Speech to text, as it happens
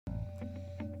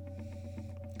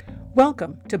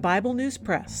Welcome to Bible News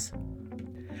Press.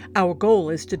 Our goal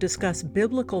is to discuss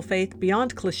biblical faith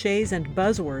beyond cliches and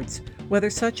buzzwords, whether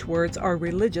such words are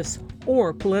religious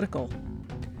or political.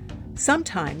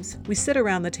 Sometimes we sit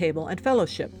around the table and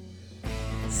fellowship.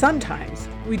 Sometimes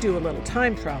we do a little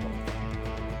time travel.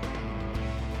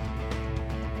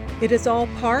 It is all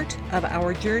part of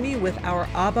our journey with our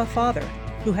Abba Father,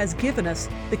 who has given us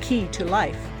the key to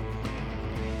life.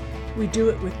 We do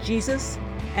it with Jesus,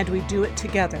 and we do it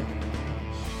together.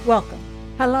 Welcome.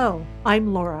 Hello,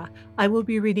 I'm Laura. I will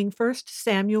be reading 1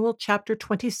 Samuel chapter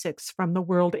 26 from the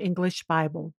World English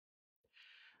Bible.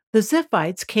 The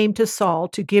Ziphites came to Saul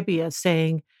to Gibeah,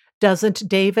 saying, "Doesn't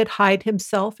David hide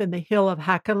himself in the hill of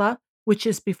Hachilah, which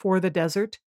is before the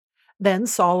desert?" Then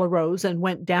Saul arose and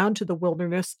went down to the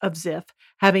wilderness of Ziph,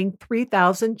 having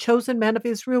 3,000 chosen men of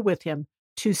Israel with him,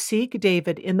 to seek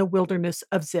David in the wilderness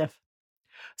of Ziph.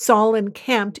 Saul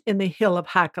encamped in the hill of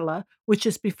Hachilah, which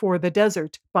is before the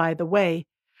desert, by the way.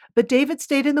 But David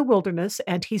stayed in the wilderness,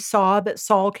 and he saw that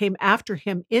Saul came after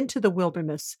him into the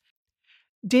wilderness.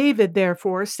 David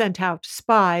therefore sent out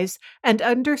spies, and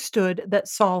understood that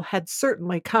Saul had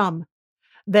certainly come.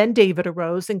 Then David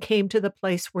arose and came to the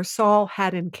place where Saul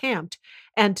had encamped,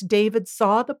 and David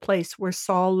saw the place where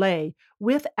Saul lay,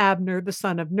 with Abner the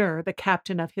son of Ner, the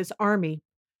captain of his army.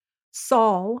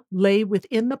 Saul lay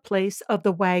within the place of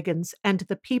the wagons, and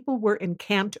the people were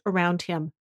encamped around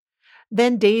him.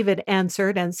 Then David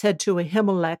answered and said to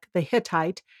Ahimelech the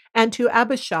Hittite, and to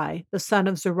Abishai the son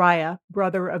of Zeruiah,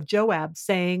 brother of Joab,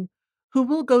 saying, "Who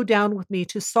will go down with me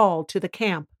to Saul to the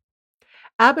camp?"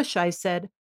 Abishai said,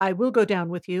 "I will go down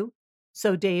with you."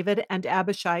 So David and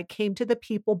Abishai came to the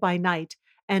people by night,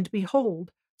 and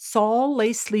behold, Saul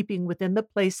lay sleeping within the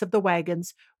place of the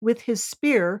wagons, with his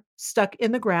spear stuck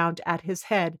in the ground at his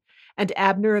head, and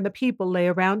Abner and the people lay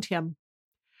around him.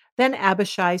 Then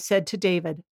Abishai said to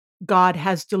David, "God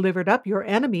has delivered up your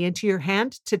enemy into your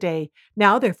hand today.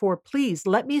 Now, therefore, please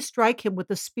let me strike him with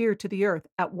the spear to the earth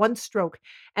at one stroke,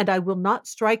 and I will not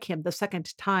strike him the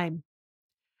second time."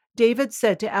 David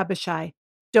said to Abishai,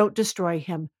 "Don't destroy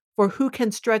him, for who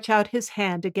can stretch out his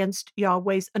hand against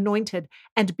Yahweh's anointed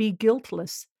and be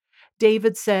guiltless?"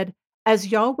 David said,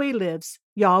 "As Yahweh lives,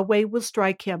 Yahweh will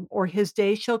strike him, or his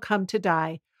day shall come to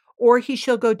die, or he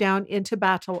shall go down into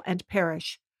battle and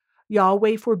perish.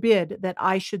 Yahweh forbid that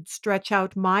I should stretch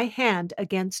out my hand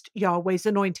against Yahweh's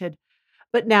anointed.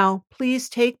 But now please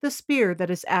take the spear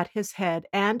that is at his head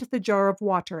and the jar of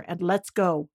water, and let's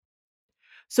go."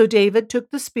 So David took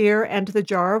the spear and the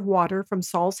jar of water from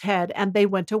Saul's head, and they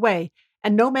went away,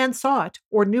 and no man saw it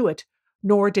or knew it,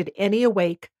 nor did any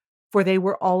awake, for they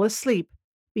were all asleep,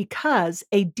 because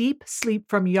a deep sleep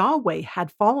from Yahweh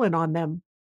had fallen on them.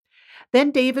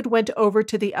 Then David went over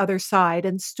to the other side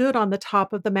and stood on the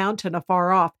top of the mountain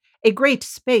afar off, a great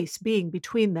space being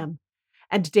between them.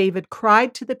 And David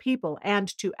cried to the people and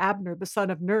to Abner the son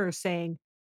of Ner, saying,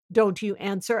 "Don't you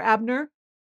answer, Abner?"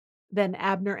 Then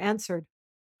Abner answered,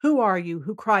 "Who are you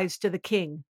who cries to the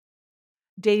king?"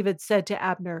 David said to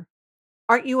Abner,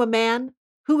 "Aren't you a man?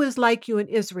 Who is like you in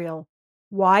Israel?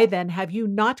 Why then have you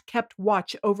not kept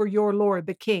watch over your lord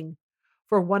the king?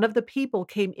 For one of the people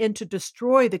came in to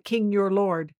destroy the king your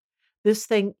lord. This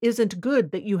thing isn't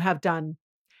good that you have done.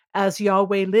 As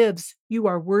Yahweh lives, you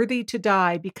are worthy to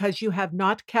die because you have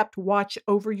not kept watch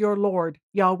over your lord,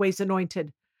 Yahweh's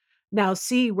anointed. Now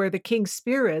see where the king's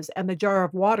spear is and the jar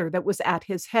of water that was at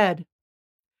his head."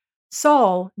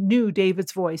 Saul knew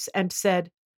David's voice and said,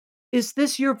 "Is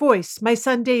this your voice, my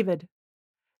son David?"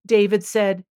 David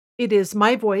said, "It is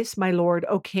my voice, my lord,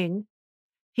 O king."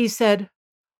 He said,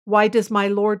 "Why does my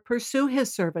lord pursue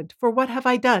his servant? For what have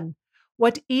I done?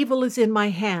 What evil is in my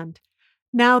hand?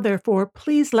 Now, therefore,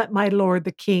 please let my lord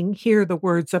the king hear the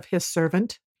words of his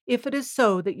servant. If it is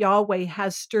so that Yahweh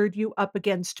has stirred you up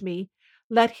against me,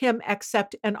 let him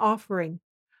accept an offering.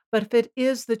 But if it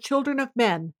is the children of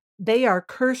men, they are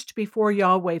cursed before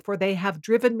Yahweh, for they have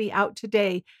driven me out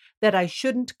today, that I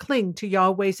shouldn't cling to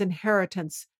Yahweh's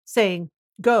inheritance, saying,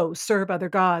 'Go, serve other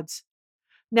gods.'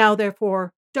 Now,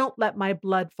 therefore, don't let my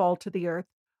blood fall to the earth,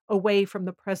 away from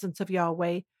the presence of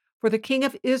Yahweh, for the king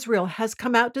of Israel has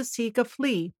come out to seek a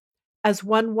flea, as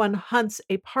one hunts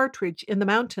a partridge in the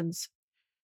mountains."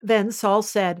 Then Saul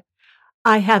said,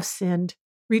 "I have sinned.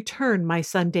 Return, my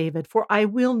son David, for I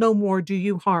will no more do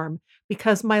you harm,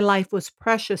 because my life was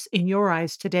precious in your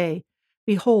eyes today.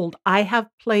 Behold, I have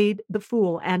played the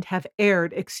fool and have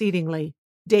erred exceedingly."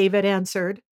 David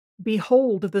answered,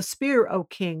 "Behold the spear, O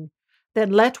king. Then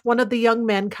let one of the young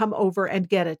men come over and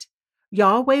get it.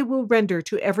 Yahweh will render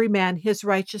to every man his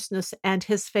righteousness and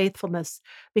his faithfulness,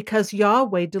 because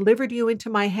Yahweh delivered you into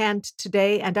my hand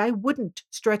today, and I wouldn't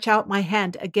stretch out my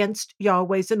hand against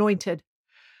Yahweh's anointed.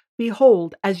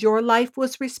 Behold, as your life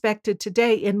was respected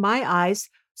today in my eyes,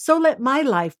 so let my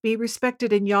life be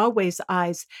respected in Yahweh's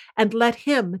eyes, and let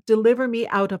him deliver me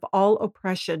out of all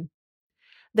oppression.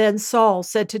 Then Saul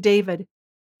said to David,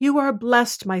 You are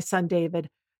blessed, my son David.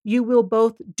 You will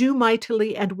both do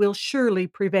mightily and will surely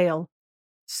prevail.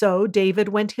 So David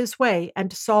went his way,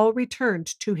 and Saul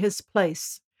returned to his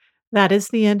place. That is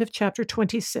the end of chapter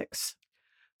 26.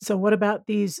 So, what about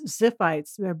these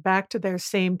Ziphites? They're back to their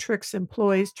same tricks and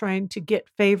ploys, trying to get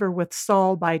favor with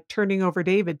Saul by turning over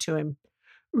David to him.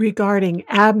 Regarding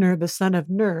Abner, the son of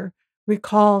Ner,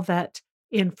 recall that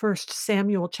in 1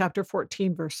 Samuel chapter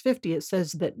 14, verse 50, it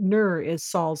says that Ner is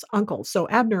Saul's uncle. So,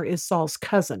 Abner is Saul's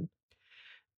cousin.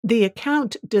 The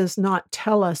account does not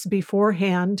tell us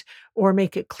beforehand or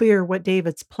make it clear what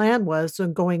David's plan was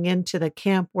when going into the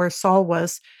camp where Saul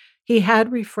was. He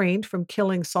had refrained from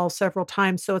killing Saul several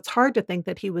times, so it's hard to think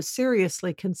that he was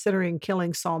seriously considering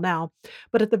killing Saul now.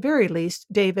 But at the very least,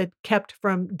 David kept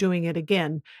from doing it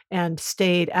again and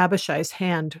stayed Abishai's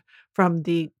hand from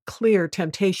the clear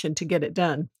temptation to get it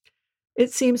done.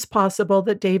 It seems possible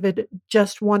that David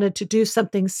just wanted to do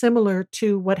something similar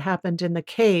to what happened in the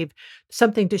cave,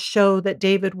 something to show that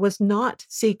David was not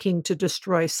seeking to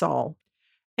destroy Saul.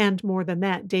 And more than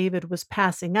that, David was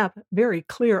passing up very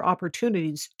clear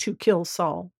opportunities to kill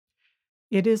Saul.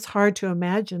 It is hard to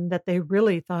imagine that they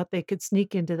really thought they could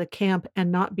sneak into the camp and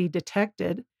not be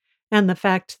detected. And the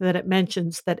fact that it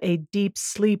mentions that a deep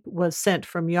sleep was sent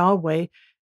from Yahweh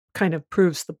kind of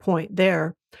proves the point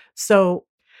there. So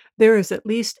there is at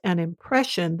least an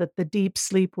impression that the deep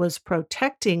sleep was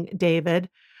protecting David,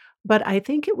 but I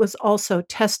think it was also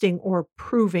testing or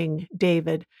proving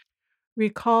David.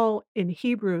 Recall in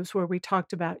Hebrews where we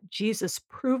talked about Jesus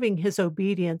proving his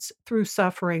obedience through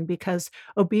suffering, because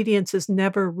obedience is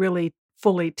never really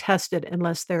fully tested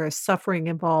unless there is suffering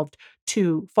involved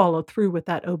to follow through with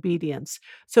that obedience.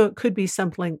 So it could be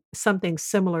something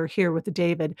similar here with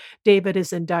David. David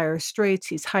is in dire straits,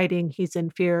 he's hiding, he's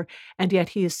in fear, and yet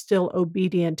he is still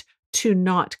obedient to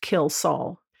not kill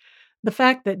Saul. The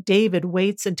fact that David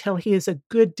waits until he is a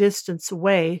good distance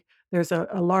away, there's a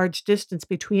large distance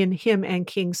between him and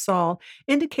King Saul,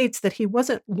 indicates that he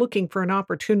wasn't looking for an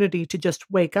opportunity to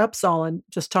just wake up Saul and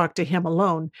just talk to him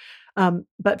alone.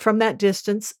 But from that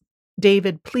distance,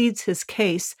 David pleads his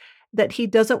case that he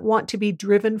doesn't want to be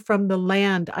driven from the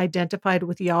land identified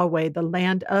with Yahweh, the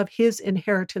land of his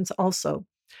inheritance also.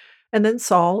 And then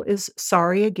Saul is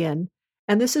sorry again,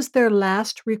 and this is their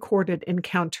last recorded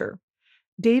encounter.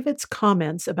 David's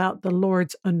comments about the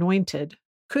Lord's anointed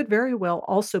could very well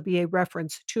also be a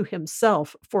reference to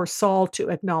himself for Saul to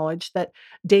acknowledge that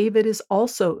David is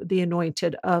also the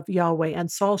anointed of Yahweh, and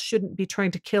Saul shouldn't be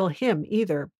trying to kill him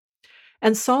either.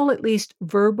 And Saul at least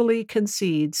verbally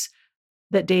concedes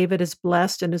that David is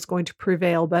blessed and is going to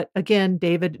prevail, but again,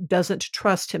 David doesn't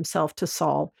trust himself to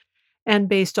Saul. And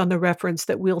based on the reference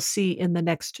that we'll see in the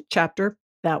next chapter,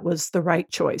 that was the right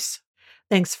choice.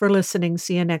 Thanks for listening.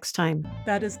 See you next time.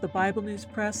 That is the Bible News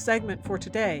Press segment for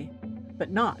today,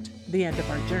 but not the end of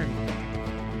our journey.